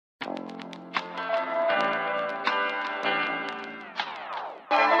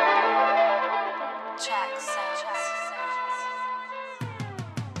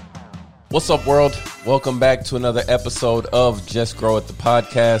What's up, world? Welcome back to another episode of Just Grow It, the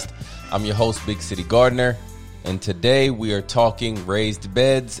podcast. I'm your host, Big City Gardener, and today we are talking raised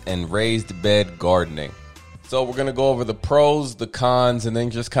beds and raised bed gardening. So we're going to go over the pros, the cons, and then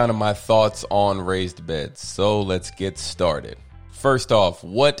just kind of my thoughts on raised beds. So let's get started. First off,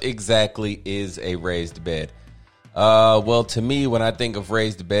 what exactly is a raised bed? Well, to me, when I think of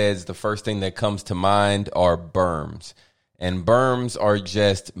raised beds, the first thing that comes to mind are berms. And berms are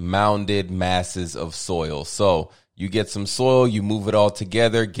just mounded masses of soil. So you get some soil, you move it all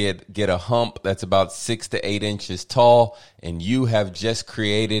together, get a hump that's about 6 to 8 inches tall, and you have just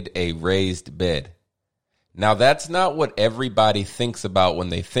created a raised bed. Now, that's not what everybody thinks about when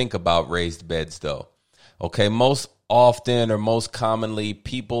they think about raised beds, though. Okay, most often or most commonly,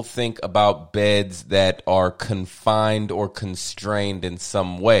 people think about beds that are confined or constrained in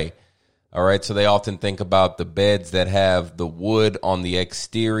some way. All right, so they often think about the beds that have the wood on the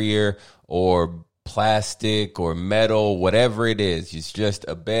exterior or plastic or metal, whatever it is. It's just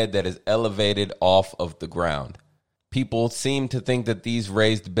a bed that is elevated off of the ground. People seem to think that these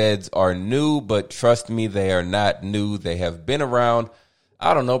raised beds are new, but trust me, they are not new. They have been around,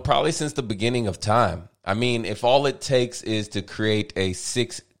 I don't know, probably since the beginning of time. I mean, if all it takes is to create a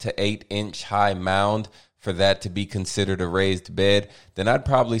 6 to 8 inch high mound for that to be considered a raised bed, then I'd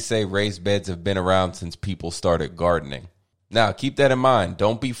probably say raised beds have been around since people started gardening. Now, keep that in mind.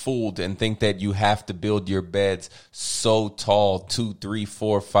 Don't be fooled and think that you have to build your beds so tall, 2, 3,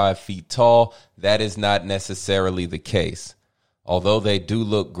 4, 5 feet tall. That is not necessarily the case, although they do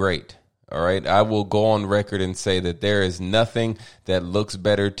look great. All right, I will go on record and say that there is nothing that looks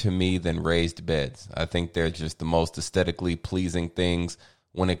better to me than raised beds. I think they're just the most aesthetically pleasing things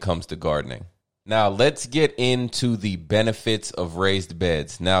when it comes to gardening. Now, let's get into the benefits of raised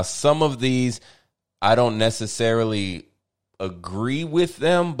beds. Now, some of these, I don't necessarily agree with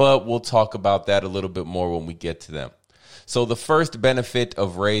them, but we'll talk about that a little bit more when we get to them. So the first benefit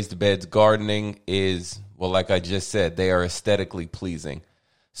of raised beds gardening is, well, like I just said, they are aesthetically pleasing.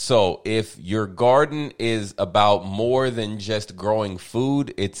 So if your garden is about more than just growing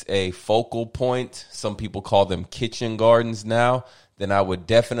food, it's a focal point. Some people call them kitchen gardens now. Then I would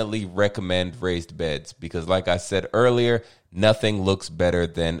definitely recommend raised beds because, like I said earlier, nothing looks better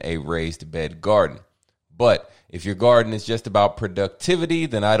than a raised bed garden. But if your garden is just about productivity,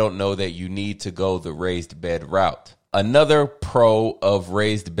 then I don't know that you need to go the raised bed route. Another pro of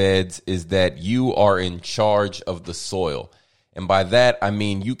raised beds is that you are in charge of the soil. And by that, I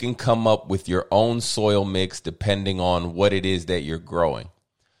mean you can come up with your own soil mix depending on what it is that you're growing.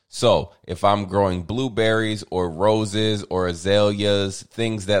 So if I'm growing blueberries or roses or azaleas,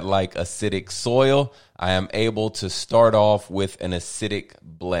 things that like acidic soil, I am able to start off with an acidic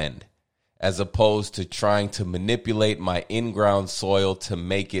blend as opposed to trying to manipulate my in-ground soil to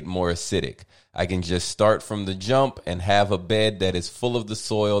make it more acidic. I can just start from the jump and have a bed that is full of the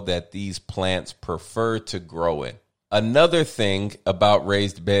soil that these plants prefer to grow in. Another thing about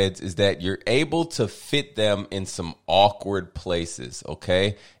raised beds is that you're able to fit them in some awkward places,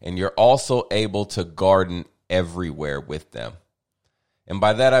 okay? And you're also able to garden everywhere with them. And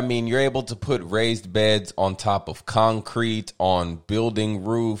by that, I mean you're able to put raised beds on top of concrete, on building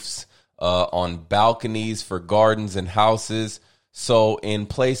roofs, on balconies for gardens and houses. So in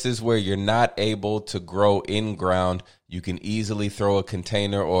places where you're not able to grow in ground, you can easily throw a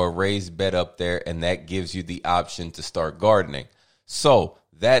container or a raised bed up there, and that gives you the option to start gardening. So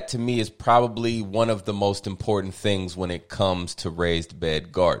that to me is probably one of the most important things when it comes to raised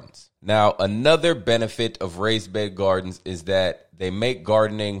bed gardens. Now, another benefit of raised bed gardens is that they make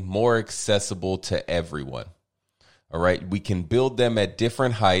gardening more accessible to everyone. All right, we can build them at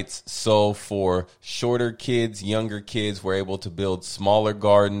different heights. So for shorter kids, younger kids, we're able to build smaller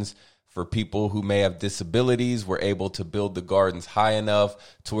gardens. For people who may have disabilities, we're able to build the gardens high enough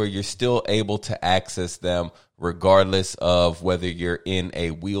to where you're still able to access them regardless of whether you're in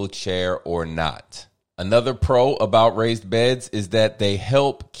a wheelchair or not. Another pro about raised beds is that they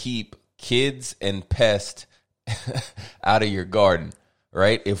help keep kids and pests out of your garden,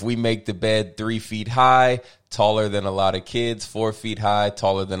 right? If we make the bed 3 feet high, taller than a lot of kids, 4 feet high,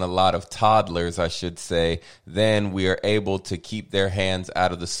 taller than a lot of toddlers, I should say, then we are able to keep their hands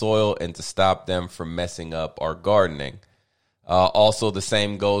out of the soil and to stop them from messing up our gardening. Also, the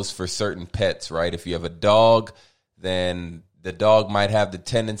same goes for certain pets, right? If you have a dog, then the dog might have the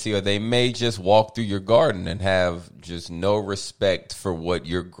tendency, or they may just walk through your garden and have just no respect for what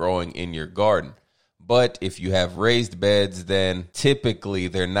you're growing in your garden. But if you have raised beds, then typically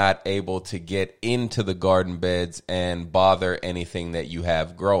they're not able to get into the garden beds and bother anything that you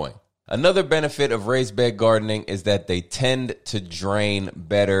have growing. Another benefit of raised bed gardening is that they tend to drain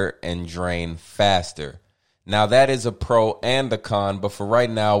better and drain faster. Now that is a pro and a con, but for right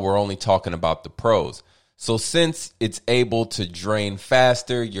now, we're only talking about the pros. So since it's able to drain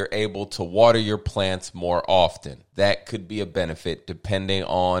faster, you're able to water your plants more often. That could be a benefit depending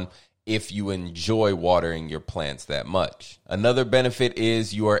on if you enjoy watering your plants that much. Another benefit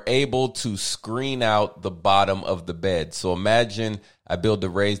is you are able to screen out the bottom of the bed. So imagine I build a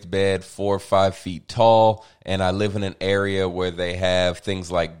raised bed 4 or 5 feet tall, and I live in an area where they have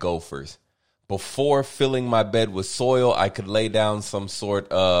things like gophers. Before filling my bed with soil, I could lay down some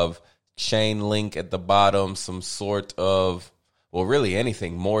sort of chain link at the bottom, some sort of, well, really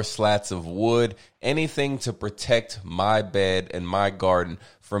anything, more slats of wood, anything to protect my bed and my garden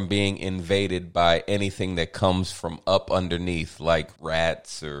from being invaded by anything that comes from up underneath, like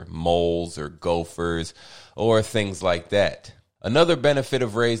rats or moles or gophers or things like that. Another benefit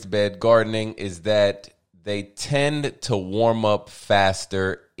of raised bed gardening is that they tend to warm up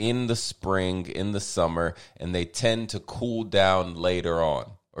faster in the spring, in the summer, and they tend to cool down later on,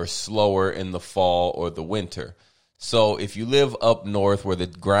 or slower in the fall or the winter. So if you live up north where the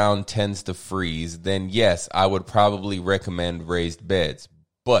ground tends to freeze, then yes, I would probably recommend raised beds.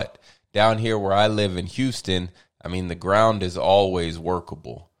 But down here where I live in Houston, I mean, the ground is always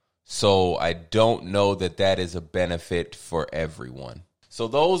workable. So I don't know that that is a benefit for everyone. So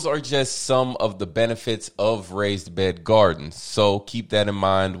those are just some of the benefits of raised bed gardens. So keep that in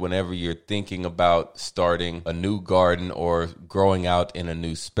mind whenever you're thinking about starting a new garden or growing out in a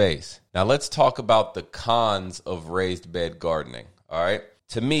new space. Now let's talk about the cons of raised bed gardening. All right.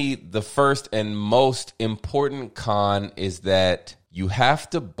 To me, the first and most important con is that you have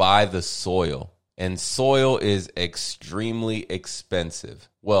to buy the soil, and soil is extremely expensive.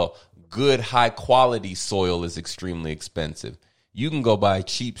 Well, good high quality soil is extremely expensive. You can go buy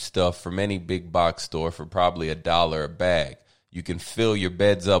cheap stuff from any big box store for probably $1 a bag. You can fill your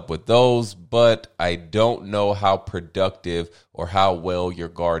beds up with those, but I don't know how productive or how well your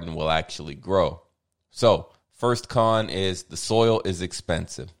garden will actually grow. So, first con is the soil is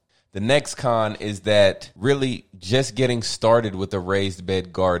expensive. The next con is that really just getting started with a raised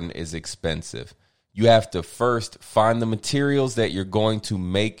bed garden is expensive. You have to first find the materials that you're going to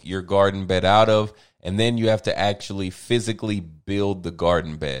make your garden bed out of, and then you have to actually physically build the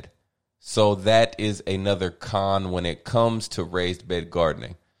garden bed. So that is another con when it comes to raised bed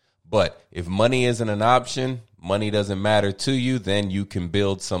gardening. But if money isn't an option, money doesn't matter to you, then you can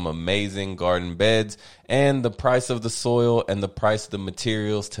build some amazing garden beds, and the price of the soil and the price of the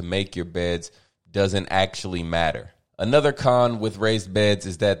materials to make your beds doesn't actually matter. Another con with raised beds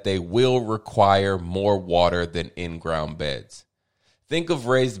is that they will require more water than in-ground beds. Think of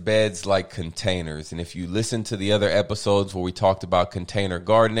raised beds like containers. And if you listen to the other episodes where we talked about container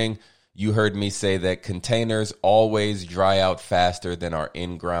gardening, you heard me say that containers always dry out faster than our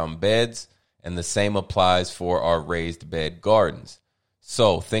in-ground beds. And the same applies for our raised bed gardens.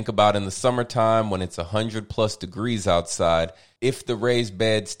 So think about in the summertime when it's 100 plus degrees outside. If the raised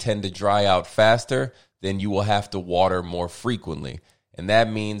beds tend to dry out faster, then you will have to water more frequently. And that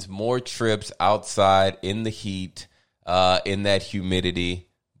means more trips outside in the heat, in that humidity.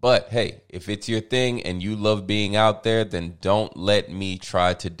 But hey, if it's your thing and you love being out there, then don't let me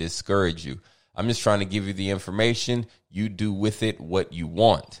try to discourage you. I'm just trying to give you the information. You do with it what you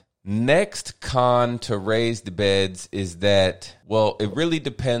want. Next con to raised beds is that, well, it really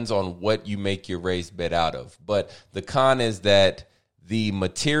depends on what you make your raised bed out of. But the con is that the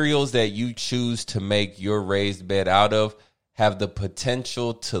materials that you choose to make your raised bed out of have the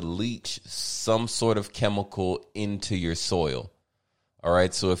potential to leach some sort of chemical into your soil. All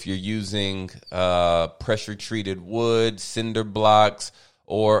right, so if you're using pressure-treated wood, cinder blocks,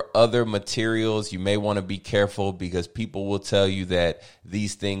 or other materials, you may want to be careful because people will tell you that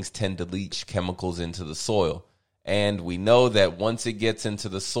these things tend to leach chemicals into the soil. And we know that once it gets into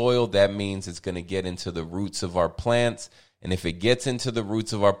the soil, that means it's going to get into the roots of our plants. And if it gets into the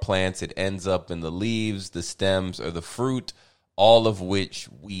roots of our plants, it ends up in the leaves, the stems, or the fruit, all of which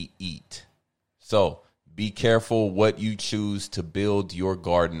we eat. So be careful what you choose to build your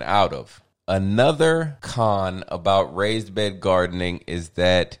garden out of. Another con about raised bed gardening is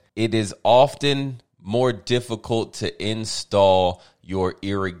that it is often more difficult to install your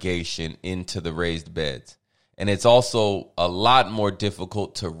irrigation into the raised beds. And it's also a lot more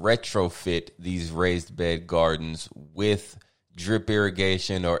difficult to retrofit these raised bed gardens with drip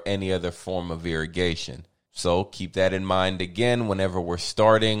irrigation or any other form of irrigation. So keep that in mind again whenever we're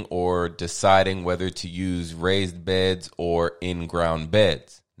starting or deciding whether to use raised beds or in-ground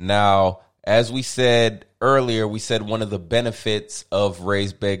beds. Now, As we said earlier, we said one of the benefits of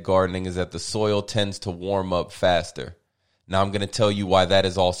raised bed gardening is that the soil tends to warm up faster. Now, I'm going to tell you why that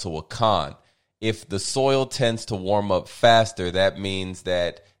is also a con. If the soil tends to warm up faster, that means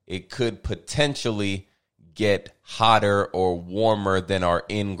that it could potentially get hotter or warmer than our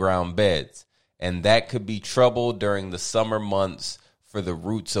in-ground beds. And that could be trouble during the summer months for the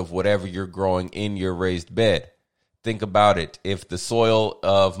roots of whatever you're growing in your raised bed. Think about it. If the soil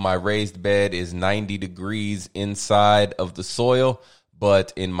of my raised bed is 90 degrees inside of the soil,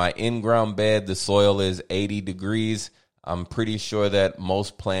 but in my in-ground bed, the soil is 80 degrees, I'm pretty sure that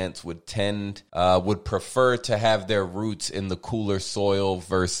most plants would prefer to have their roots in the cooler soil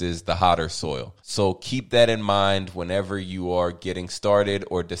versus the hotter soil. So keep that in mind whenever you are getting started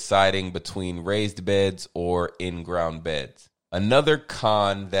or deciding between raised beds or in-ground beds. Another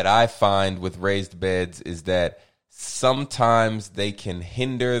con that I find with raised beds is that sometimes they can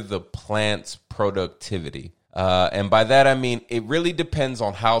hinder the plant's productivity. And by that, I mean, it really depends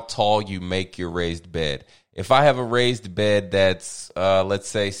on how tall you make your raised bed. If I have a raised bed that's, let's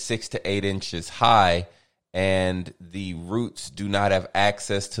say, 6 to 8 inches high and the roots do not have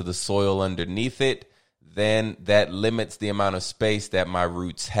access to the soil underneath it, then that limits the amount of space that my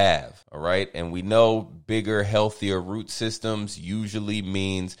roots have. All right. And we know bigger, healthier root systems usually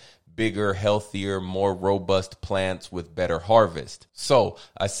means bigger, healthier, more robust plants with better harvest. So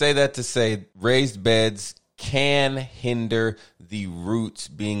I say that to say raised beds can hinder the roots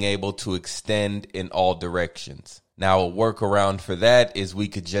being able to extend in all directions. Now, a workaround for that is we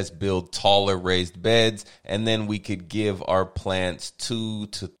could just build taller raised beds, and then we could give our plants 2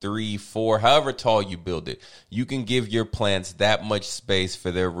 to 3, 4, however tall you build it. You can give your plants that much space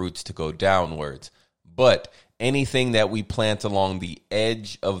for their roots to go downwards. But anything that we plant along the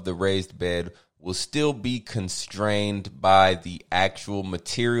edge of the raised bed will still be constrained by the actual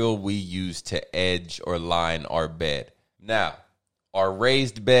material we use to edge or line our bed. Now, are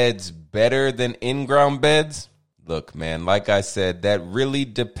raised beds better than in-ground beds? Look, man, like I said, that really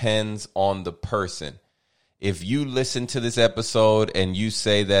depends on the person. If you listen to this episode and you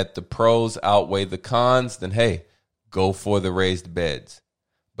say that the pros outweigh the cons, then hey, go for the raised beds.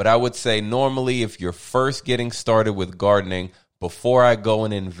 But I would say normally if you're first getting started with gardening, before I go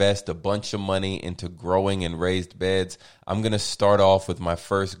and invest a bunch of money into growing in raised beds, I'm going to start off with my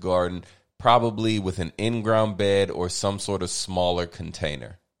first garden, probably with an in-ground bed or some sort of smaller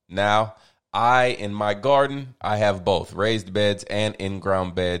container. Now, in my garden, I have both raised beds and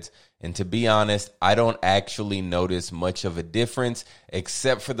in-ground beds. And to be honest, I don't actually notice much of a difference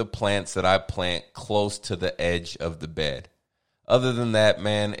except for the plants that I plant close to the edge of the bed. Other than that,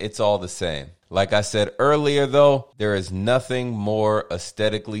 man, it's all the same. Like I said earlier, though, there is nothing more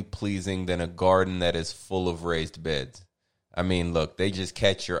aesthetically pleasing than a garden that is full of raised beds. I mean, look, they just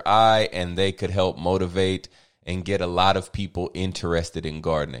catch your eye and they could help motivate and get a lot of people interested in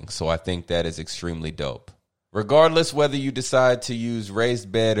gardening. So I think that is extremely dope. Regardless whether you decide to use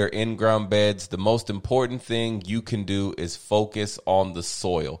raised bed or in-ground beds, the most important thing you can do is focus on the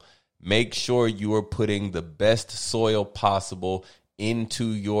soil. Make sure you are putting the best soil possible into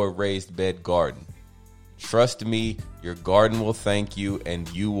your raised bed garden. Trust me, your garden will thank you and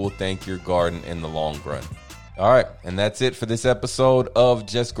you will thank your garden in the long run. All right, and that's it for this episode of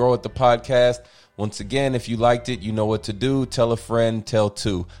Just Grow It, the podcast. Once again, if you liked it, you know what to do. Tell a friend, tell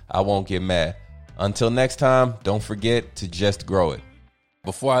two. I won't get mad. Until next time, don't forget to just grow it.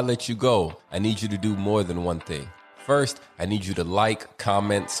 Before I let you go, I need you to do more than one thing. First, I need you to like,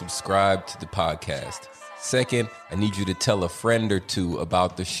 comment, subscribe to the podcast. Second, I need you to tell a friend or two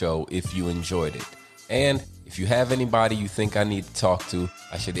about the show if you enjoyed it. And if you have anybody you think I need to talk to,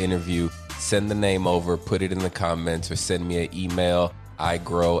 I should interview, send the name over, put it in the comments, or send me an email,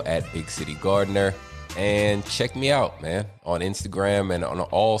 igrow@BigCityGardener. And check me out, man, on Instagram and on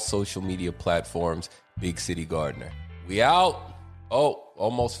all social media platforms, Big City Gardener. We out. Oh,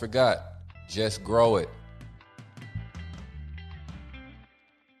 almost forgot. Just grow it.